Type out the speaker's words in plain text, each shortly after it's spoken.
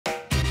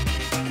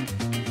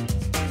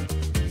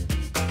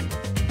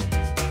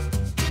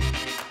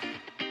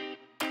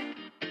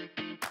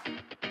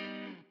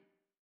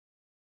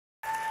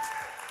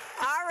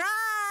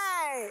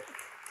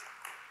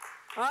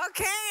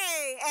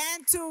Okay,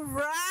 and to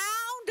round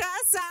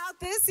us out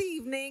this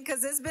evening,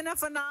 because it's been a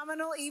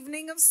phenomenal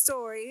evening of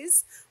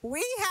stories,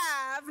 we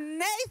have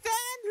Nathan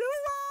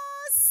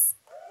Lewis.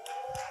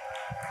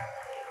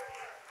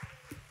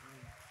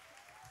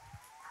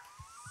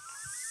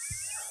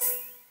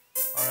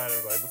 All right,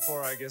 everybody,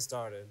 before I get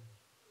started,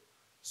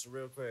 just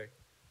real quick,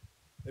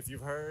 if you've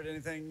heard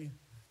anything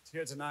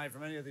here tonight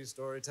from any of these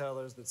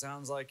storytellers that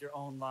sounds like your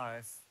own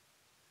life,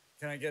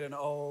 can I get an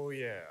oh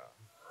yeah?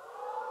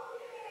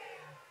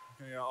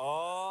 Can you go,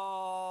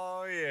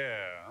 oh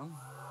yeah?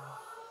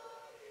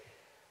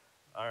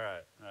 All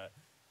right.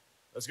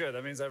 That's good.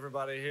 That means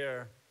everybody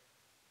here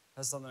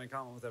has something in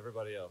common with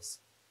everybody else.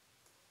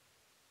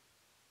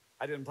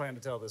 I didn't plan to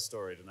tell this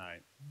story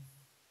tonight,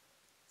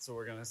 so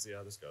we're going to see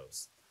how this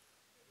goes.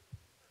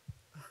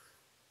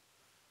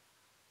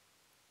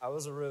 I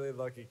was a really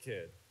lucky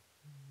kid,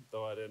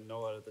 though I didn't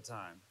know it at the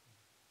time.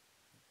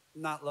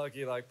 Not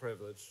lucky like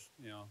privileged,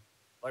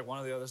 Like one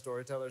of the other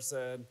storytellers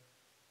said,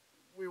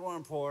 we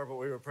weren't poor, but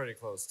we were pretty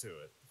close to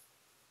it.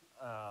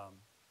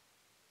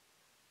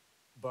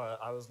 But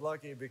I was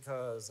lucky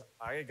because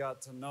I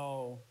got to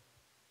know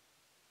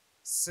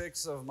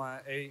 6 of my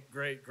 8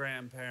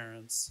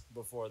 great-grandparents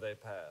before they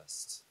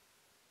passed.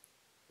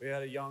 We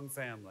had a young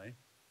family.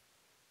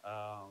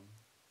 My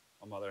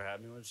mother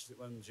had me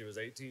when she was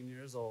 18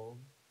 years old.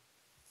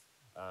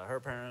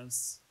 Her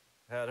parents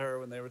had her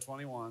when they were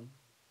 21.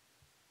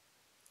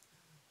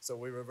 So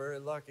we were very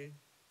lucky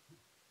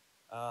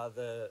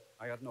that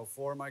I got to know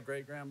 4 of my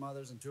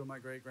great-grandmothers and 2 of my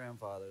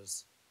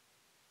great-grandfathers.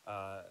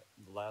 The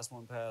last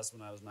one passed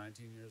when I was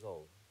 19 years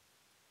old.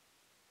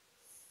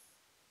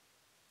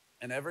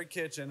 And every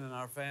kitchen in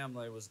our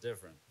family was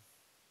different.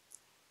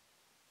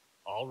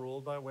 All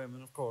ruled by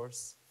women, of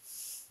course.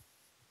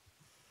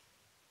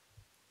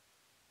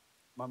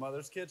 My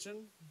mother's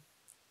kitchen,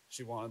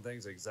 she wanted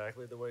things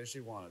exactly the way she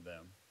wanted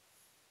them.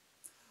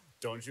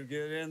 Don't you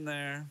get in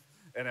there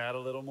and add a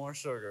little more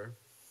sugar.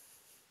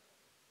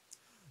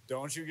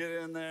 Don't you get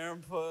in there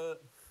and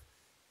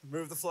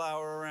move the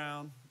flour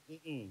around.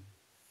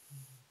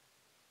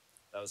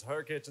 That was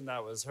her kitchen,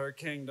 that was her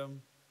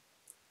kingdom.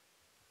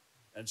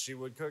 And she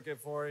would cook it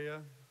for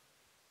you,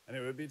 and it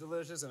would be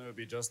delicious, and it would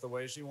be just the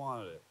way she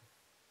wanted it.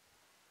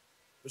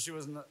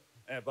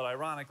 But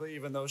ironically,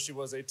 even though she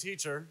was a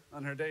teacher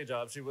on her day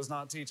job, she was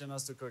not teaching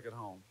us to cook at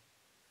home.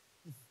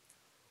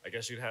 I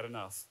guess she'd had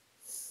enough.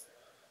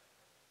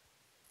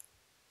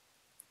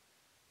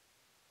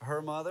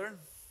 Her mother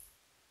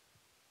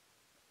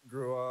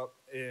grew up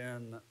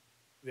in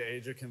the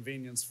age of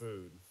convenience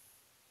food,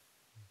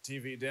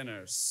 TV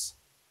dinners,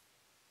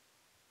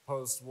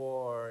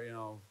 post-war,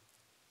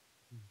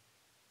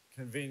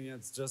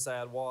 convenience, just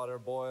add water,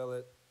 boil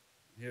it,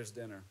 here's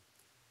dinner.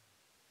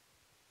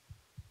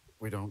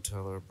 We don't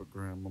tell her, but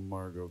Grandma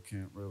Margot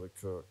can't really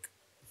cook.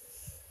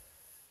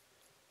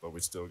 But we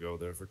still go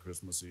there for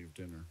Christmas Eve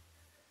dinner.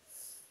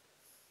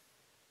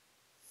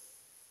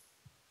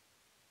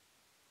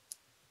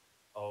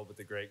 Oh, but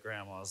the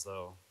great-grandmas,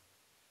 though.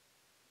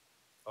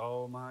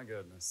 Oh, my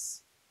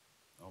goodness.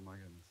 Oh, my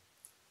goodness.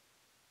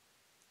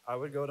 I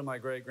would go to my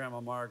great-grandma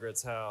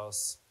Margaret's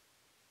house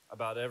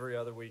about every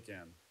other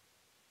weekend.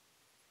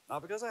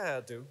 Not because I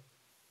had to,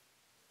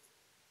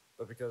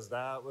 but because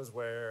that was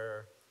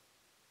where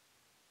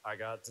I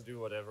got to do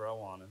whatever I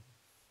wanted,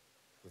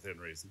 within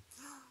reason.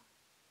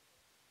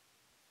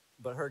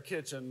 But her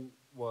kitchen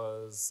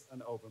was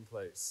an open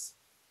place.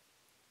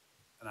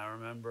 And I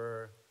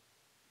remember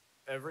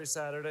every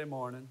Saturday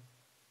morning,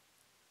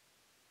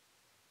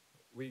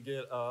 we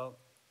get up,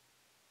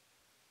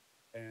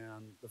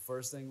 and the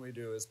first thing we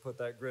do is put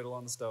that griddle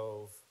on the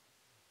stove,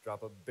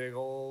 drop a big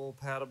old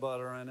pat of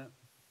butter in it,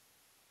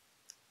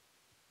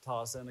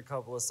 toss in a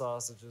couple of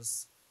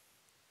sausages,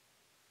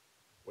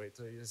 wait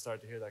till you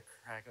start to hear that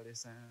crackly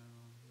sound.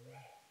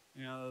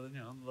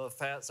 The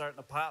fat starting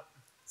to pop,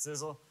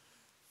 sizzle.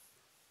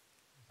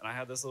 And I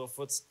had this little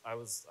I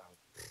was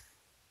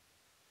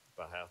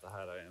about half the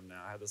height I am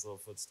now. I had this little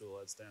footstool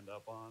I'd stand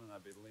up on, and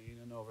I'd be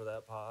leaning over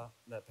that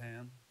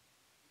pan.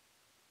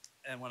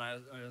 And when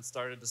it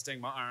started to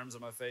sting my arms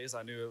and my face,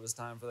 I knew it was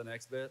time for the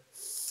next bit.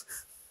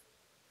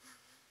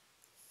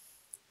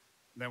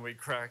 Then we'd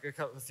crack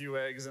a few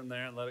eggs in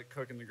there and let it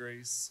cook in the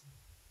grease.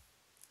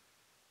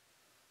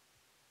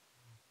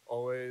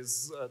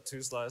 Always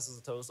 2 slices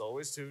of toast,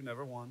 always 2,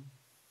 never 1.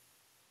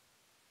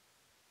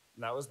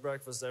 And that was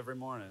breakfast every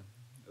morning.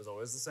 It was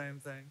always the same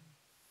thing.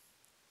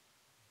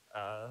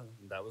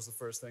 That was the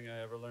first thing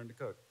I ever learned to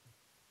cook.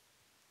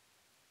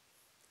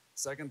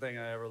 Second thing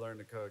I ever learned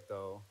to cook,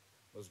 though,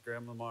 was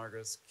Grandma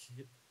Margaret's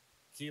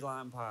key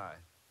lime pie.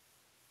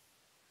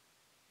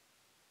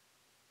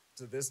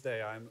 To this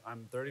day,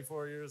 I'm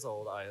 34 years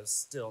old. I have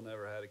still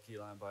never had a key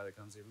lime pie that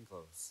comes even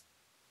close.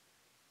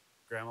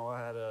 Grandma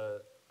had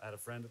a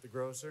friend at the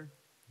grocer,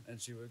 and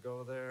she would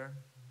go there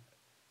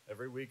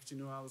every week. She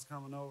knew I was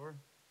coming over,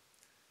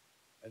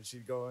 and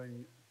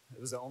it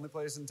was the only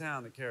place in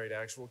town that carried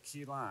actual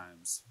key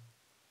limes.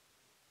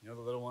 You know,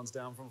 the little ones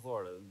down from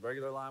Florida.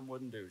 Regular lime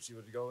wouldn't do. She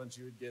would go and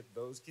she would get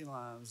those key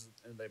limes,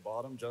 and they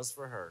bought them just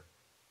for her.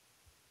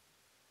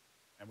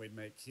 And we'd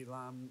make key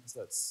lime,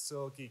 that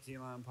silky key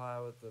lime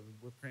pie with the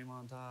whipped cream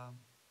on top.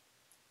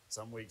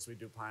 Some weeks we'd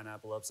do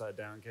pineapple upside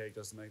down cake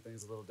just to make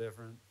things a little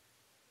different.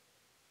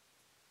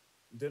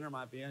 Dinner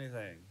might be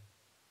anything.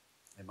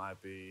 It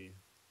might be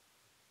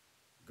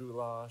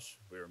goulash.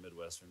 We were a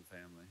Midwestern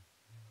family.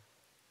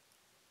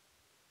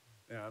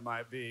 You know, it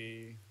might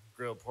be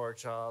grilled pork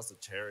chops with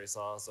cherry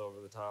sauce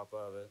over the top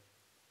of it.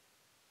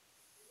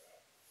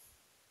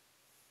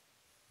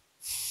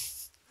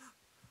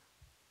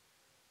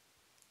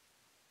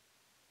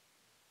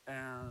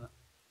 And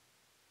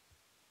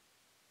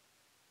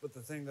but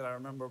the thing that I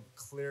remember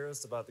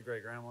clearest about the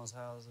great grandma's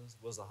houses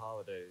was the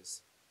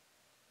holidays.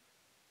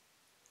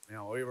 You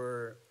know, we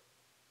were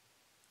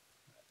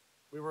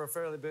a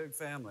fairly big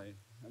family,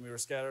 and we were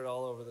scattered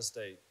all over the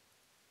state,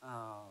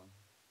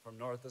 from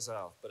north to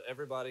south. But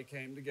everybody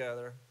came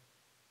together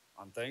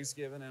on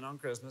Thanksgiving and on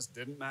Christmas.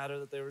 Didn't matter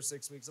that they were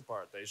 6 weeks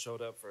apart. They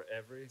showed up for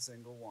every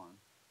single one.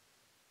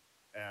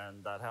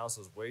 And that house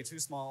was way too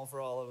small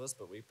for all of us,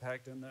 but we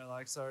packed in there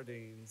like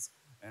sardines,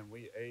 and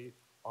we ate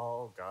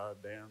all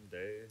goddamn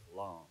day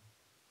long.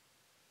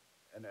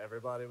 And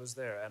everybody was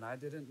there, and I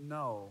didn't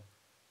know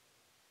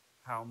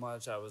how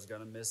much I was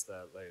going to miss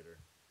that later.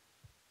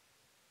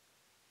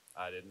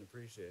 I didn't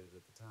appreciate it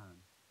at the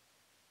time.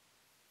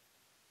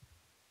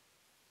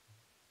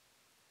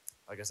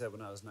 Like I said,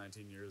 when I was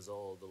 19 years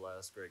old, the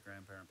last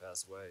great-grandparent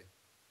passed away.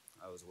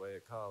 I was away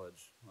at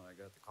college when I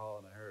got the call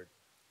and I heard.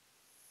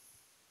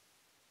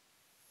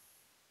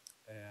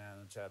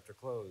 And a chapter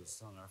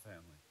closed on our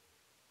family.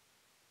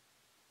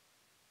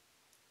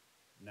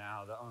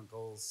 Now the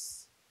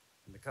uncles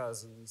and the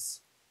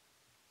cousins,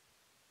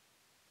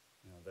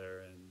 you know,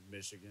 they're in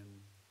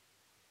Michigan,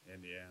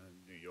 Indiana,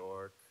 New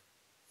York,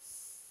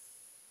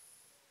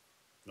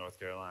 North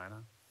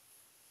Carolina.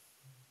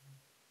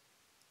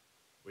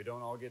 We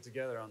don't all get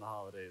together on the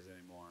holidays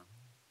anymore.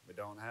 We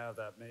don't have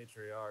that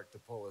matriarch to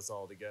pull us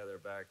all together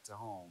back to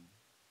home.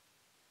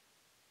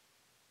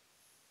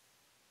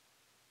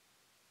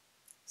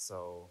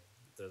 So,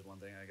 if there's one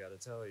thing I got to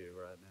tell you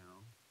right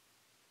now,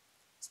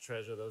 it's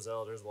treasure those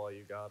elders while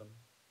you got them.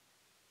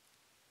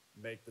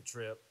 Make the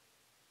trip.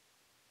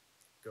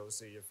 Go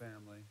see your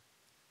family.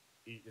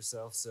 Eat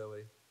yourself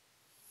silly.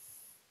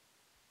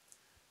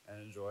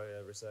 And enjoy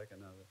every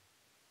second of it.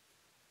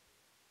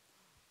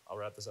 I'll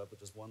wrap this up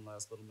with just one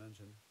last little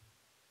mention.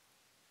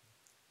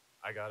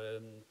 I got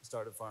in,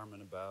 started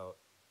farming about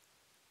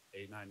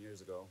 8-9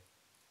 years ago.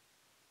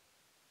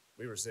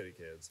 We were city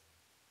kids.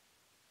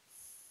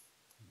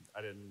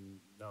 I didn't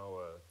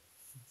know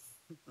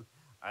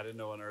I didn't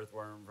know an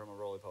earthworm from a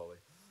roly-poly.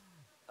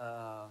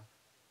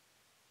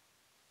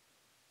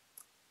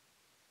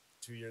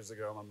 2 years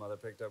ago, my mother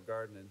picked up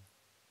gardening.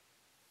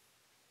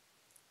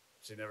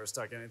 She never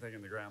stuck anything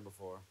in the ground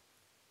before.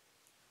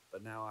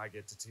 But now I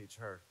get to teach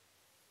her.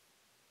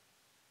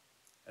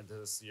 And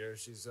this year,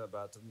 she's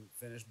about to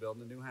finish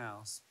building a new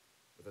house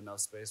with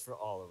enough space for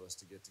all of us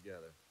to get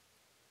together.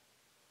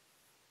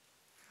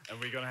 And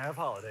we're going to have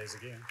holidays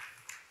again.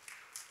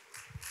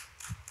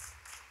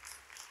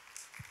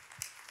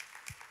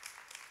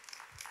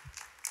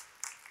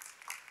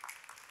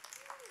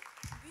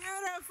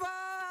 Beautiful.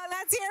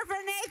 Let's hear for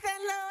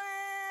Nathan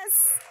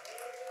Lewis.